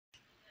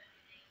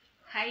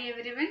Hi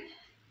everyone,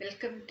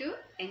 welcome to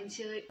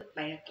Enjoy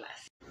Bio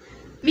class.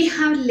 We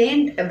have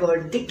learned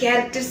about the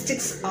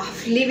characteristics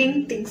of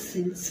living things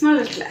in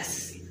smaller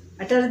class.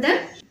 What are the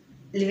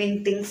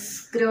living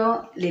things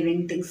grow,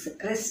 living things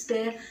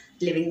respire,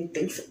 living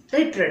things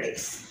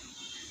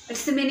reproduce.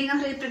 What's the meaning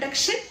of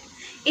reproduction?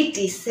 It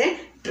is a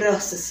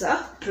process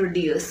of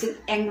producing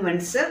young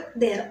ones of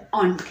their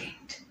own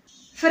kind.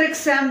 For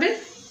example,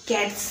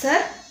 cats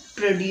are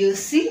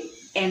producing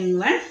young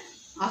one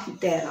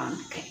of their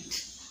own kind.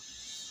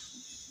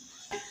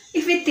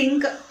 If we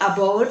think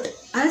about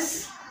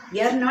us, we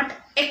are not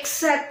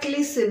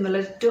exactly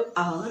similar to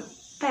our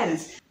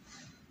parents.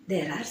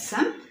 There are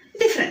some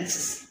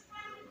differences.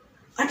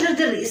 What are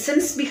the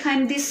reasons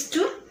behind these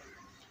two?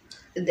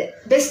 The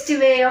best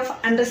way of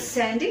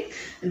understanding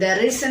the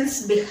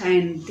reasons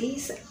behind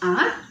these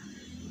are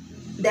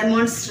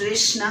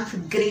demonstration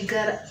of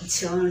Gregor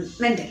John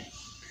Mendel.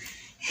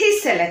 He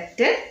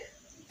selected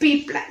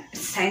pea plant.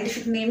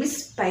 Scientific name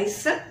is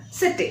Pisa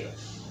sativa.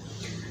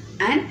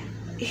 And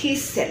he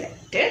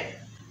selected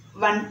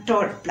one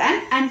tall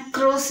plant and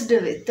crossed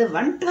with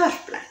one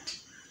dwarf plant.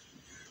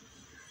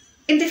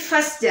 In the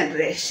first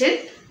generation,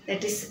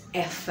 that is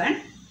F1,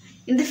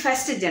 in the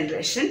first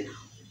generation,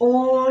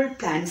 all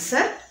plants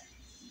are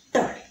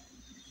tall.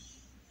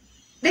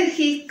 Then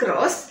he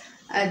crossed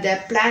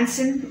the plants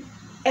in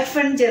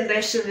F1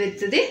 generation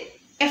with the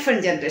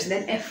F1 generation,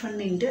 then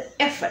F1 into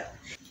F1.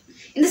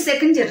 In the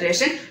second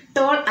generation,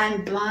 tall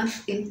and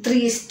dwarf in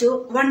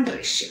 3:1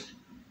 ratio.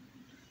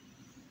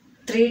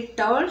 3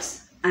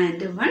 talls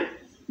and 1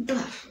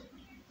 dwarf.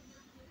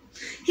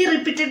 He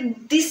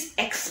repeated this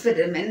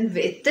experiment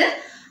with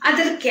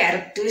other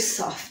characters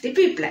of the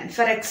pea plant.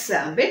 For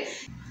example,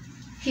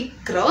 he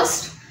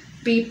crossed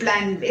pea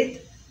plant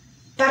with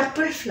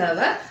purple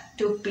flower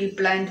to pea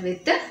plant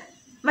with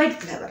white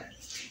flower.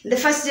 In the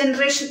first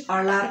generation,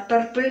 all are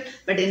purple,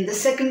 but in the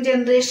second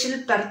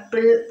generation,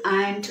 purple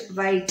and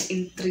white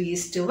in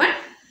 3:1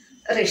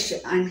 ratio.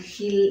 And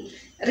he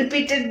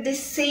repeated the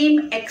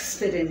same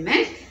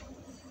experiment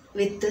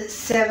with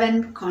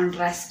 7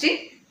 contrasting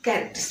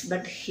characters,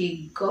 but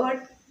he got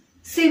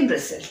same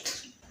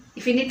result.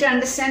 If we need to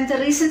understand the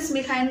reasons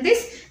behind this,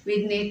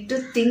 we need to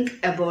think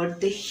about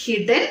the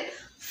hidden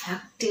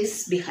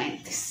factors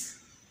behind this.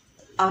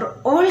 Our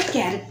all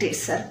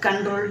characters are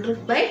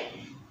controlled by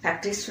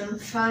factors from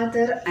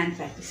father and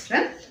factors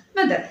from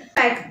mother.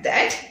 Like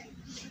that,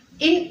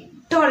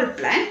 in tall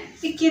plant,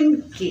 we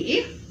can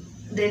give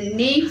the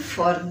name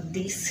for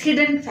this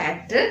hidden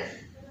factor,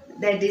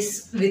 that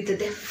is with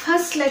the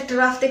first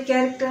letter of the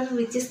character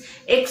which is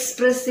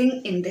expressing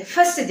in the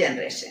first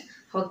generation.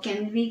 How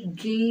can we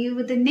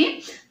give the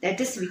name? That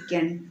is, we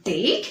can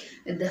take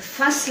the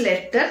first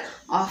letter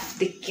of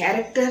the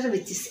character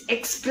which is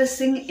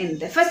expressing in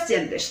the first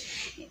generation.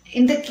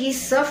 In the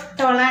case of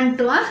tall and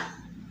dwarf,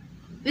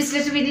 which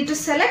letter we need to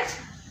select?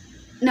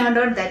 No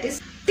doubt that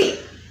is T.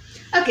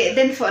 Okay,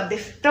 then for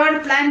the tall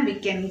plant we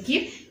can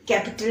give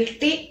capital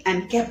T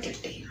and capital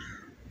T.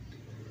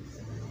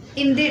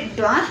 In the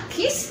dwarf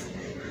case,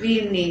 we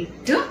need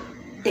to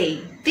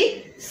take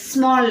the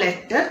small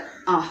letter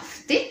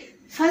of the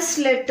first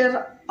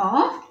letter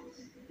of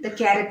the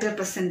character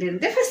present in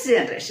the first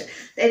generation.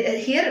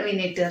 Here we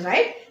need to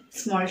write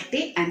small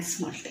t and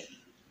small t.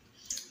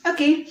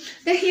 Okay,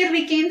 then here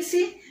we can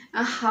see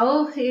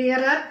how here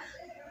are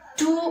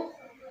 2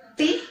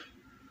 t.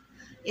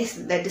 Yes,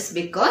 that is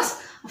because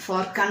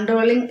for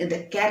controlling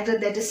the character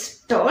that is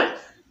tall,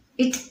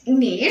 it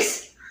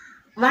needs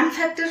one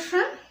factor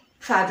from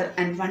father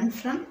and one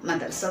from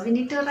mother. So we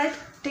need to write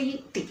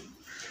T.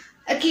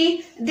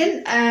 Okay,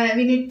 then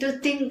we need to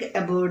think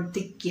about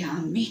the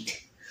gamete.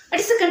 What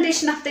is the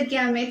condition of the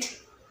gamete?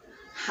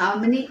 How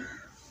many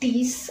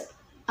T's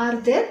are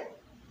there?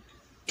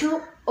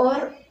 2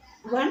 or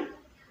 1?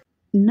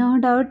 No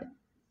doubt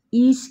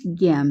each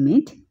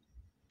gamete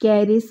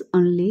carries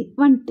only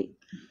 1 T.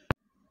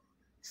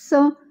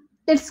 So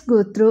let's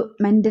go through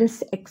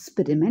Mendel's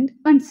experiment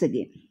once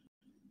again.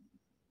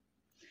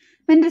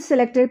 Mendel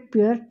selected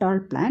pure tall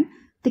plant,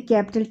 the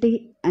capital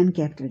T and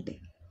capital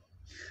T.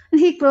 And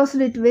he crossed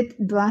it with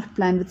dwarf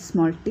plant with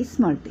small t,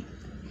 small t.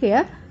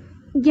 Here,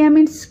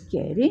 gametes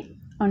carry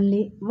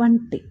only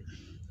 1 T.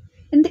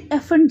 In the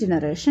F1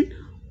 generation,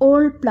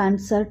 all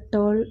plants are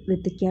tall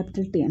with the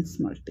capital T and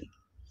small t.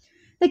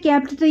 The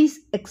capital T is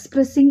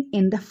expressing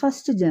in the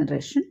first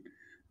generation,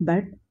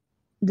 but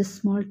the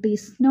small t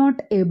is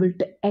not able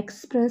to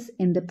express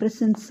in the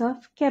presence of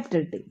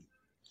capital T.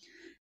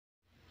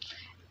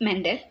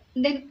 Mendel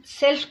then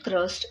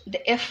self-crossed the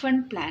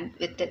F1 plant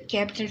with the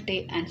capital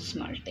T and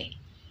small t.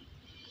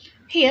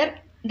 Here,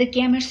 the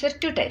gametes are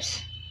 2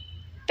 types.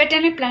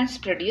 Paternal plants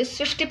produce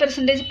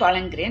 50%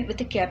 pollen grain with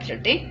the capital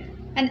T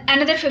and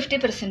another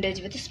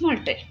 50% with the small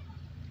t.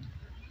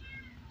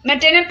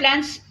 Maternal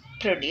plants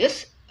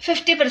produce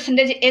 50%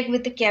 egg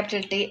with the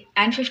capital T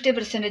and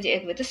 50%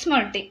 egg with the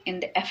small t in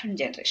the F1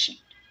 generation.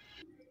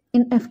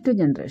 In F2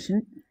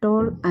 generation,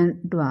 tall and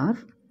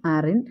dwarf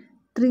are in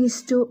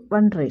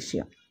 3:1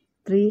 ratio.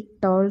 3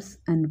 talls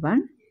and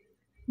 1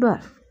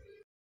 dwarf.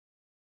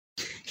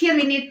 Here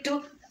we need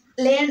to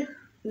learn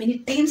many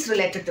things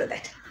related to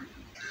that.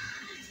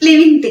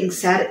 Living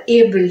things are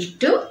able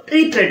to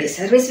reproduce.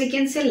 Otherwise, we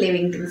can say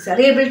living things are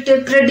able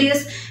to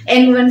produce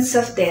young ones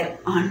of their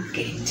own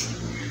kind.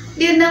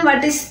 Do you know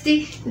what is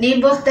the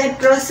name of that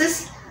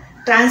process?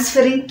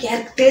 Transferring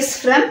characters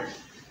from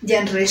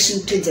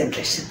generation to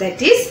generation.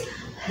 That is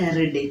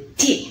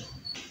heredity.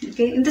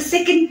 Okay. In the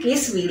second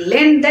case, we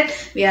learned that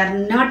we are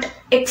not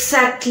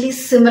exactly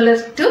similar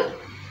to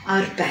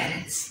our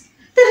parents.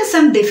 There are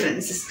some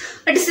differences.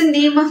 What is the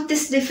name of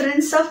this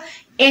difference of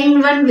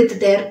young one with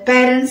their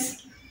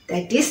parents?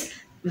 That is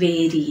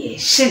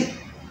variation.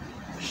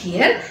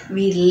 Here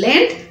we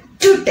learned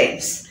two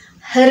terms,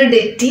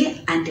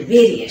 heredity and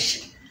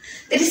variation.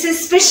 There is a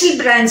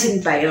special branch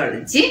in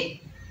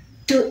biology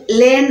to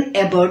learn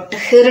about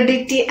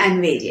heredity and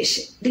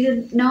variation. Do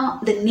you know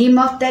the name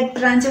of that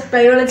branch of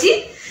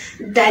biology?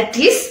 That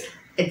is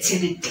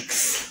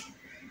genetics.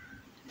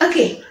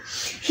 Okay,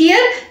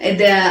 here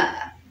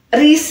the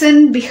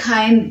reason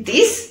behind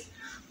this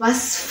was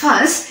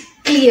first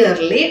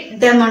clearly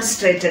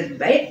demonstrated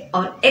by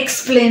or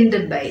explained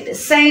by the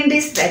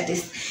scientist, that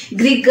is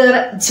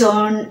Gregor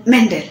John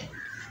Mendel.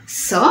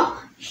 So,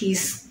 he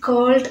is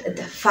called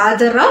the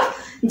father of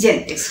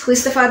genetics. Who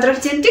is the father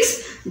of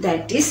genetics?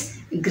 That is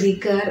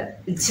Gregor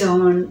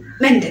John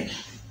Mendel.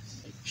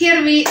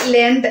 Here we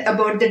learned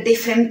about the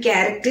different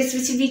characters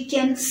which we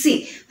can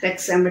see. For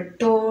example,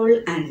 tall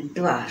and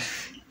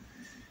dwarf,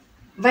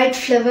 white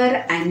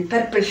flower and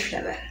purple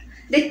flower.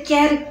 The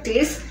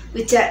characters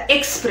which are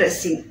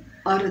expressing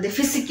or the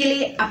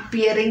physically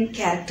appearing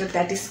character,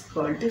 that is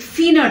called the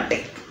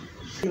phenotype.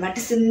 What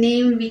is the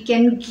name we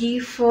can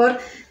give for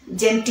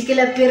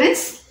genetical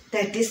appearance?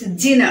 That is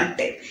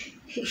genotype.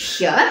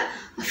 Here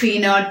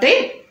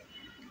phenotype,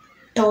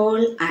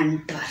 tall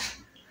and dwarf.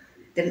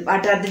 Then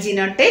what are the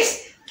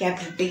genotypes?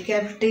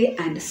 Capital T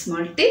and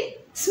small t.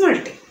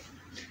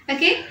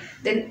 Okay.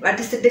 Then what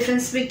is the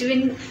difference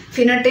between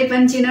phenotype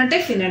and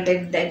genotype?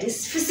 Phenotype, that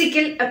is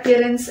physical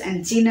appearance,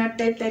 and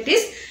genotype, that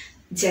is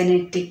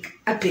genetic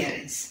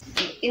appearance.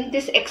 In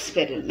this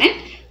experiment,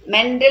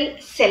 Mendel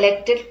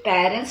selected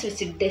parents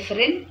which differ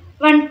in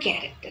one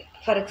character.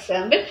 For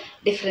example,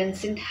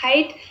 difference in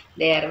height,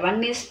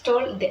 one is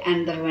tall, the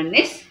other one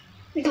is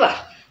dwarf.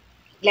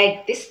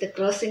 Like this, the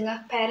crossing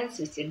of parents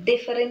which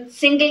differ in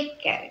single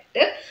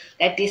character,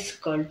 that is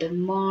called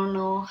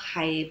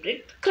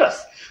monohybrid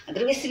cross.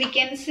 Otherwise, we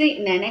can say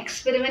in an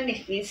experiment,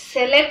 if we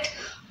select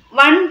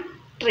one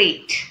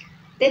trait,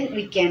 then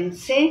we can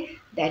say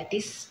that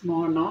is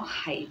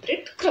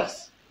monohybrid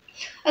cross.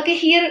 Okay,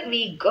 here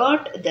we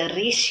got the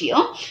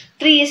ratio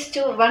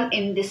 3:1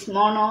 in this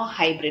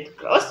monohybrid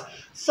cross.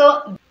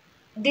 So,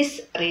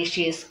 this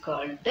ratio is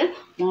called the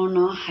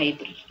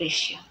monohybrid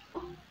ratio.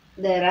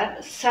 There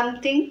are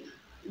something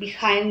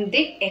behind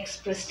the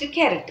expressed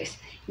characters.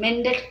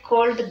 Mendel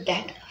called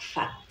that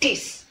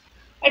factors.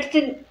 What's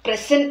the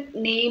present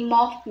name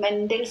of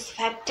Mendel's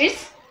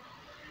factors?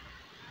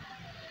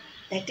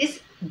 That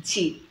is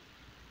gene.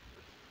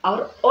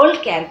 Our all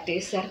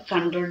characters are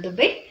controlled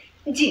by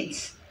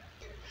genes.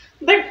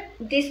 But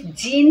these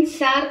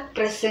genes are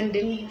present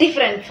in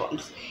different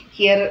forms.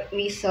 Here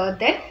we saw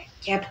that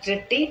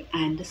capital T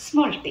and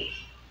small t.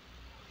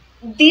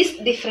 These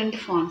different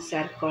forms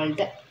are called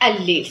the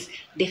alleles.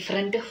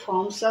 Different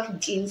forms of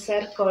genes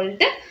are called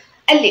the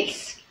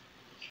alleles.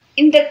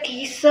 In the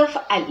case of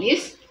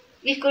alleles,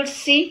 we could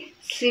see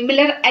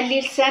similar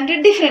alleles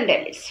and different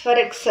alleles. For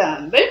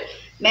example,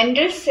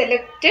 Mendel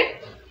selected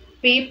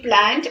pea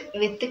plant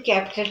with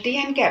capital T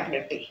and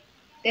capital T.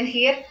 Then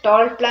here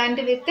tall plant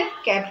with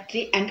capital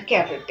T and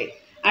capital T.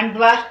 And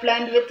dwarf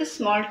plant with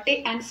small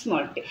t and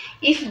small t.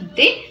 If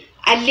the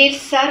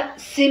alleles are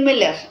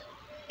similar,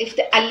 if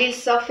the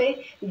alleles of a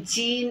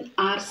gene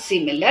are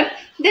similar,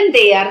 then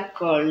they are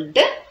called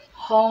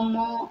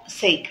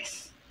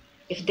homozygous.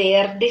 If they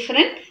are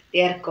different,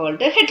 they are called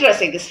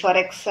heterozygous. For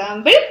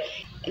example,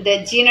 the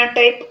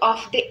genotype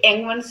of the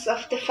young ones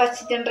of the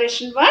first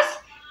generation was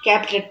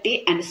capital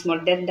T and small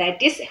t, then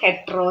that is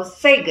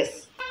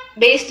heterozygous.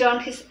 Based on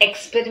his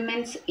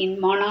experiments in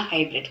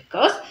monohybrid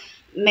cross,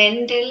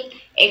 Mendel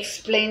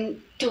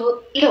explained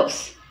two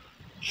laws.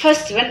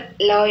 First one,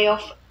 law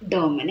of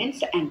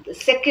dominance, and the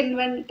second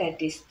one,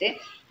 that is the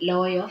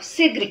law of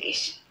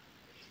segregation.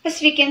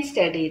 First we can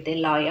study the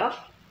law of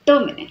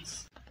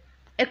dominance.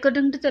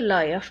 According to the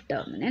law of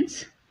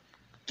dominance,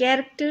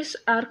 characters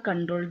are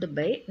controlled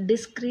by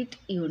discrete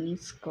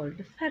units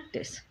called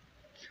factors.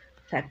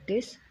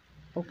 Factors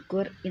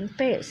occur in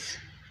pairs.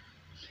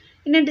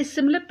 In a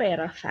dissimilar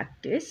pair of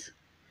factors,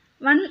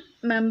 one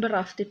member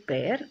of the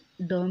pair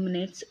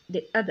dominates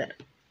the other.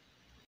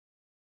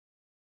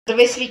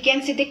 Otherwise, we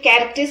can see the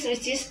characters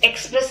which is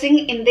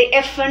expressing in the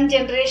F1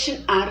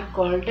 generation are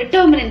called the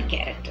dominant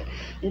character.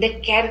 The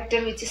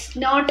character which is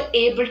not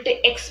able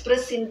to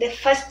express in the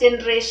first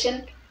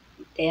generation,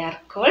 they are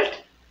called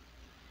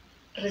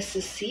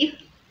recessive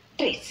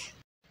traits.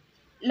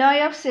 Law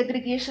of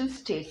segregation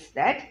states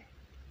that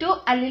two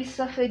alleles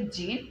of a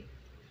gene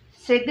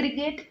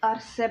segregate or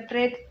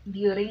separate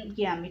during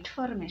gamete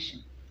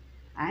formation.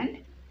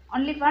 and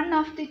only one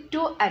of the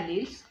two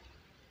alleles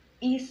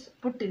is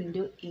put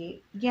into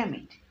a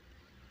gamete.